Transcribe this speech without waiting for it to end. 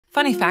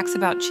Funny facts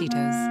about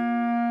cheetahs.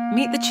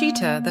 Meet the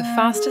cheetah, the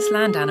fastest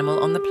land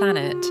animal on the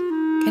planet.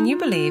 Can you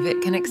believe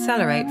it can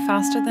accelerate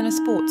faster than a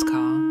sports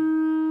car?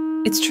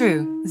 It's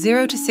true,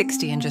 0 to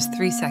 60 in just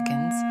 3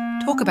 seconds.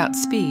 Talk about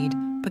speed,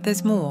 but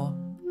there's more.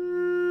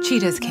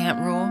 Cheetahs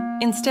can't roar.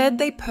 Instead,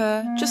 they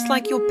purr, just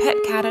like your pet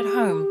cat at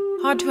home.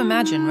 Hard to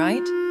imagine,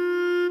 right?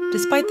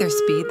 Despite their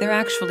speed, they're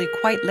actually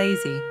quite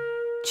lazy.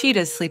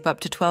 Cheetahs sleep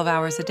up to 12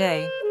 hours a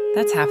day.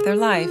 That's half their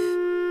life.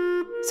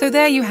 So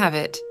there you have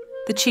it,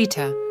 the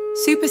cheetah.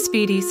 Super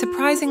speedy,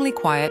 surprisingly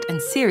quiet,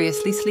 and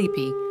seriously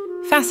sleepy.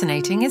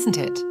 Fascinating, isn't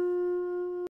it?